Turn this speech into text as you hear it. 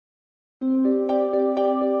Saat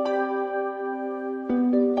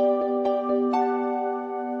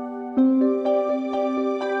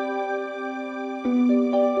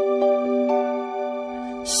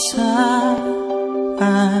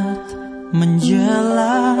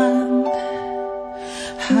menjelang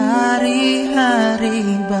hari-hari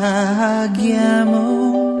bahagiamu,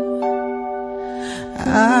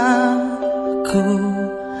 aku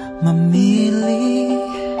memilih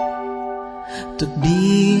untuk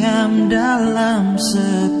diam dalam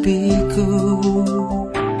sepiku.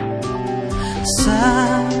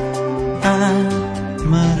 Saat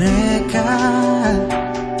mereka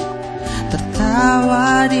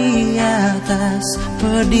tertawa di atas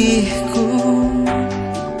pedihku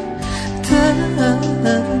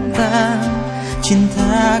tentang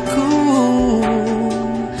cintaku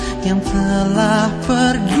yang telah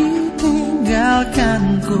pergi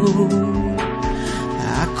tinggalkanku.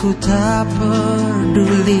 Aku tak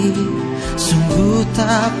peduli, sungguh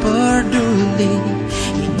tak peduli,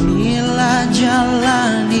 inilah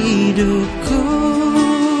jalan hidupku.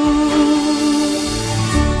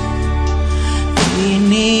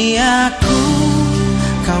 Ini aku,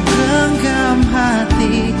 kau genggam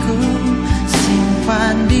hatiku,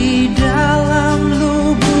 simpan di dalam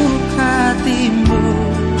lubuk hatimu.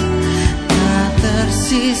 Tak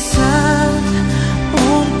tersisa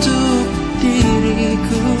untuk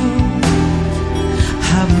diriku,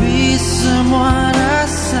 habis semua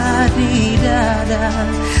rasa di dada.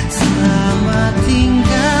 Selamat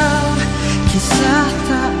tinggal